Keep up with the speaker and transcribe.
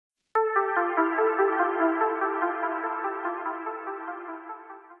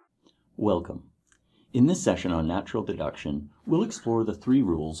Welcome. In this session on natural deduction, we'll explore the three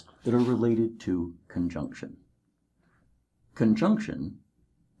rules that are related to conjunction. Conjunction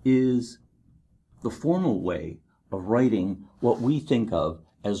is the formal way of writing what we think of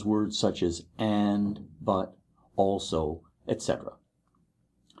as words such as and, but, also, etc.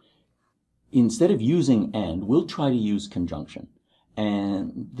 Instead of using and, we'll try to use conjunction.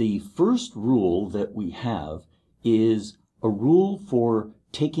 And the first rule that we have is a rule for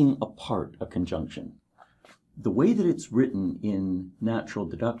taking apart a conjunction. The way that it's written in natural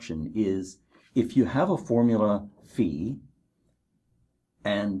deduction is if you have a formula phi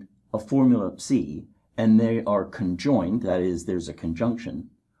and a formula psi, and they are conjoined, that is, there's a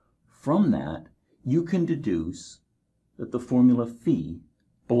conjunction, from that you can deduce that the formula phi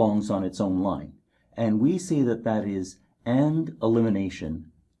belongs on its own line. And we say that that is and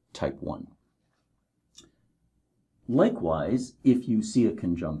elimination type 1. Likewise, if you see a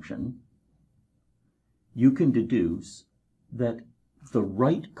conjunction, you can deduce that the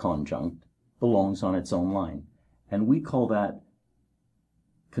right conjunct belongs on its own line. And we call that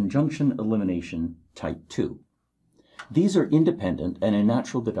conjunction elimination type 2. These are independent, and in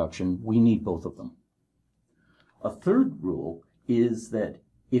natural deduction, we need both of them. A third rule is that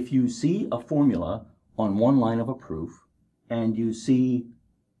if you see a formula on one line of a proof, and you see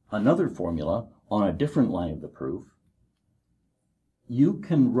another formula on a different line of the proof, you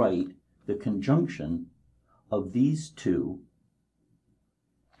can write the conjunction of these two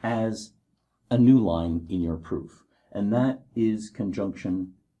as a new line in your proof, and that is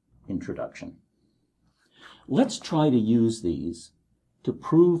conjunction introduction. Let's try to use these to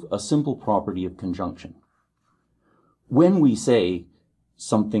prove a simple property of conjunction. When we say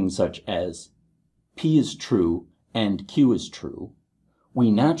something such as P is true and Q is true,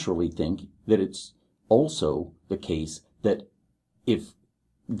 we naturally think that it's also the case that if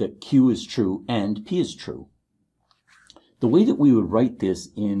that Q is true and P is true. The way that we would write this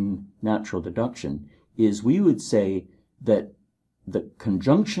in natural deduction is we would say that the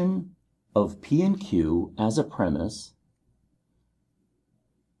conjunction of P and Q as a premise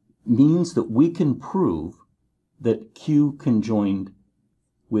means that we can prove that Q conjoined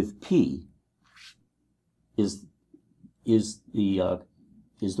with P is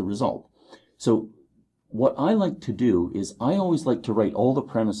the result. So what I like to do is I always like to write all the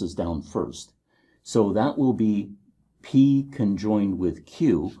premises down first. So that will be P conjoined with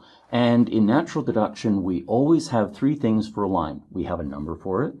Q. And in natural deduction, we always have three things for a line. We have a number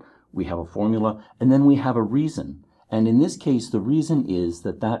for it, we have a formula, and then we have a reason. And in this case, the reason is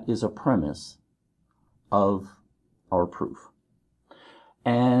that that is a premise of our proof.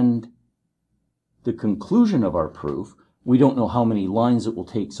 And the conclusion of our proof, we don't know how many lines it will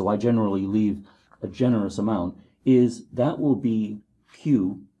take, so I generally leave a generous amount, is that will be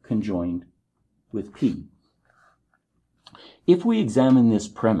Q conjoined with P. If we examine this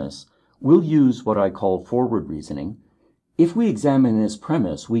premise, we'll use what I call forward reasoning. If we examine this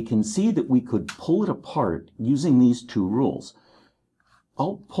premise, we can see that we could pull it apart using these two rules.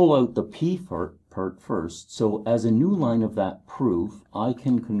 I'll pull out the P part first, so as a new line of that proof, I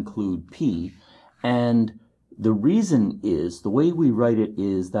can conclude P, and the reason is, the way we write it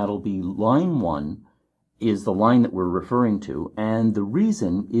is that'll be line 1 is the line that we're referring to, and the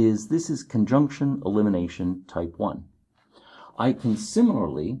reason is this is conjunction elimination type 1. I can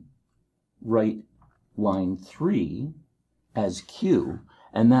similarly write line 3 as Q,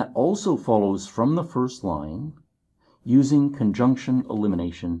 and that also follows from the first line using conjunction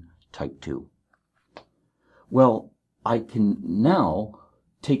elimination type 2. Well, I can now,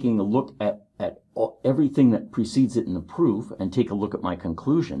 taking a look at everything that precedes it in the proof and take a look at my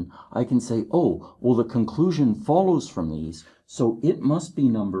conclusion, I can say, oh, well, the conclusion follows from these, so it must be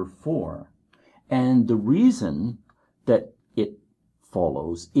number 4. And the reason that it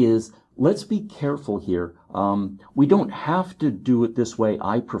follows is, let's be careful here. We don't have to do it this way.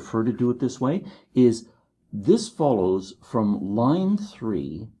 I prefer to do it this way, is this follows from line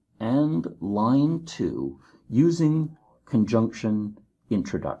 3 and line 2 using conjunction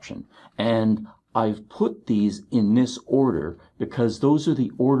introduction. And I've put these in this order because those are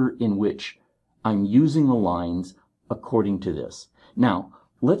the order in which I'm using the lines according to this. Now,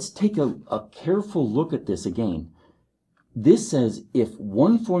 let's take a careful look at this again. This says if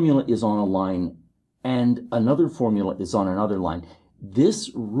one formula is on a line and another formula is on another line,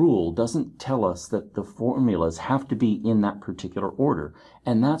 this rule doesn't tell us that the formulas have to be in that particular order,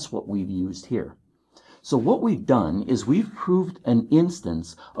 and that's what we've used here. So what we've done is we've proved an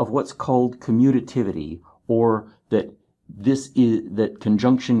instance of what's called commutativity, or that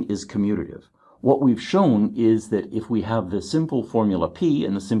conjunction is commutative. What we've shown is that if we have the simple formula P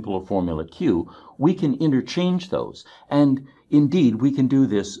and the simpler formula Q, we can interchange those. And indeed, we can do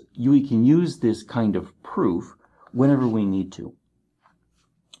this, we can use this kind of proof whenever we need to.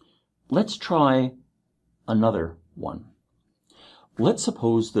 Let's try another one. Let's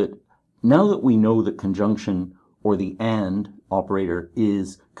suppose that now that we know that conjunction or the AND operator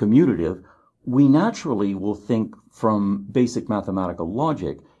is commutative, we naturally will think from basic mathematical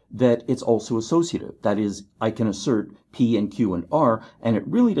logic that it's also associative. That is, I can assert P and Q and R, and it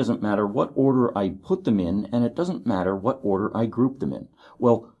really doesn't matter what order I put them in, and it doesn't matter what order I group them in.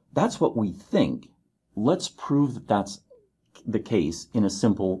 Well, that's what we think. Let's prove that that's the case in a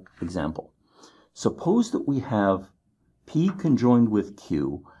simple example. Suppose that we have P conjoined with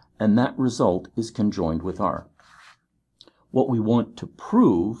Q, and that result is conjoined with R. What we want to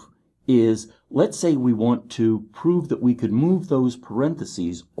prove is, let's say we want to prove that we could move those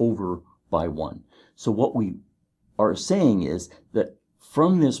parentheses over by 1. So what we are saying is that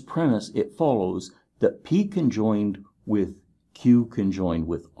from this premise it follows that P conjoined with Q conjoined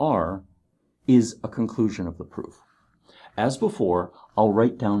with R is a conclusion of the proof. As before, I'll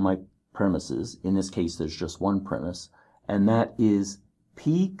write down my premises. In this case, there's just one premise, and that is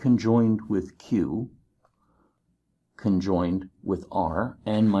P conjoined with Q conjoined with R,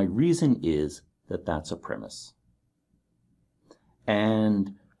 and my reason is that that's a premise.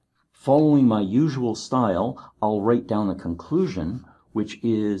 And following my usual style, I'll write down a conclusion, which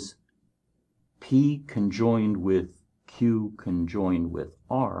is P conjoined with Q conjoined with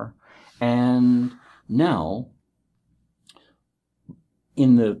R. And now,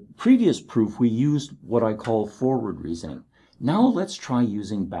 in the previous proof, we used what I call forward reasoning. Now let's try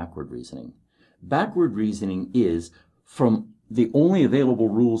using backward reasoning. Backward reasoning is, from the only available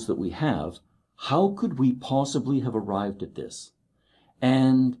rules that we have, how could we possibly have arrived at this?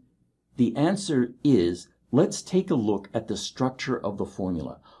 And the answer is, let's take a look at the structure of the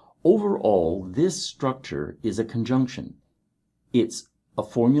formula. Overall, this structure is a conjunction. It's a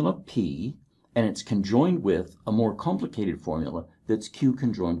formula P, and it's conjoined with a more complicated formula that's Q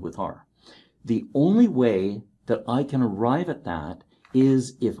conjoined with R. The only way that I can arrive at that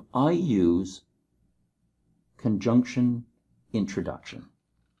is if I use conjunction introduction.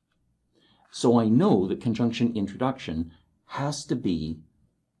 So I know that conjunction introduction has to be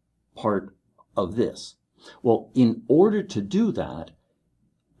part of this. Well, in order to do that,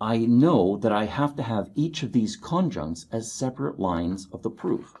 I know that I have to have each of these conjuncts as separate lines of the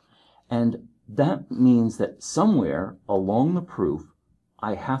proof. And that means that somewhere along the proof,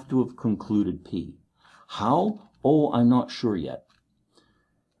 I have to have concluded P. How? Oh, I'm not sure yet.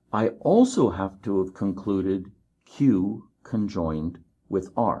 I also have to have concluded Q conjoined with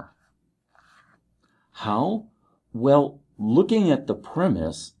R. How? Well, looking at the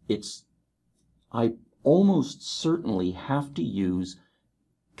premise, I almost certainly have to use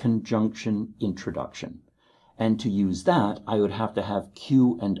conjunction introduction. And to use that, I would have to have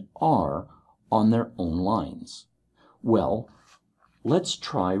Q and R on their own lines. Well, let's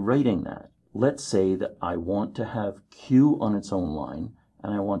try writing that. Let's say that I want to have Q on its own line,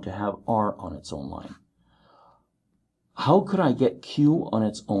 and I want to have R on its own line. How could I get Q on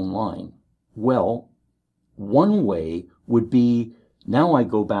its own line? Well, one way would be, now I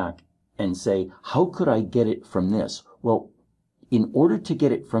go back and say, how could I get it from this? Well, in order to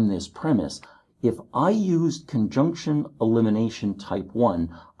get it from this premise, if I used conjunction elimination type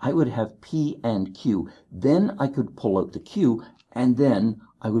 1, I would have P and Q. Then I could pull out the Q, and then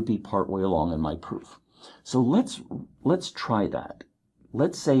I would be partway along in my proof. So let's try that.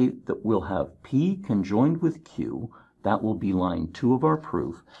 Let's say that we'll have P conjoined with Q. That will be line 2 of our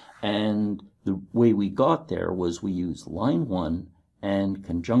proof. And the way we got there was we used line 1 and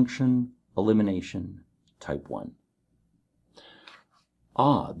conjunction elimination type 1.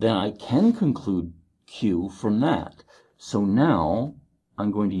 Then I can conclude Q from that. So now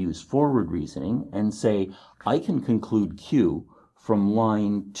I'm going to use forward reasoning and say I can conclude Q from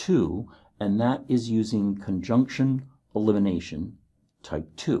line 2, and that is using conjunction elimination type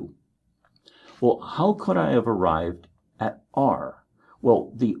 2. Well, how could I have arrived at R?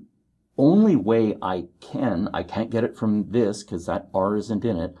 Well, the only way I can't get it from this because that R isn't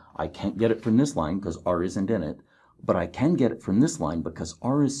in it. I can't get it from this line because R isn't in it. But I can get it from this line because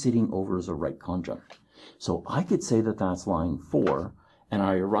R is sitting over as a right conjunct. So I could say that that's line 4, and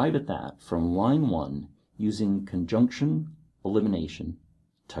I arrive at that from line 1 using conjunction elimination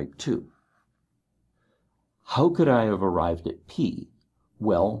type 2. How could I have arrived at P?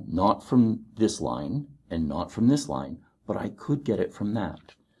 Well, not from this line and not from this line, but I could get it from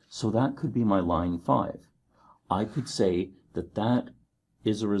that. So that could be my line 5. I could say that that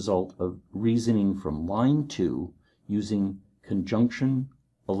is a result of reasoning from line 2 using conjunction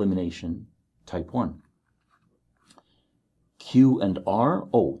elimination type 1. Q and R,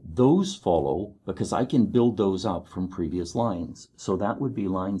 those follow because I can build those up from previous lines. So that would be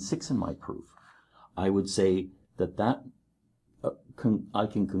line 6 in my proof. I would say that I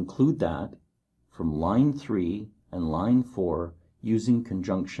can conclude that from line 3 and line 4 using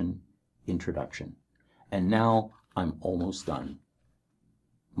conjunction introduction. And now I'm almost done.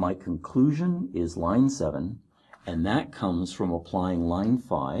 My conclusion is line 7, and that comes from applying line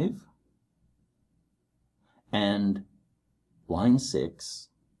 5 and line 6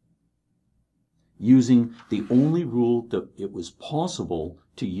 using the only rule that it was possible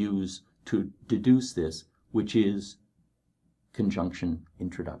to use to deduce this, which is conjunction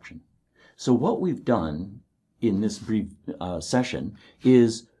introduction. So what we've done in this brief session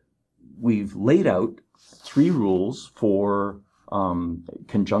is we've laid out 3 rules for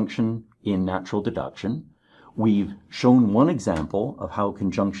conjunction in natural deduction. We've shown one example of how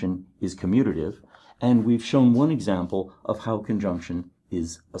conjunction is commutative, and we've shown one example of how conjunction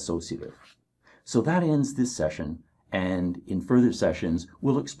is associative. So that ends this session, and in further sessions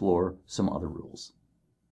we'll explore some other rules.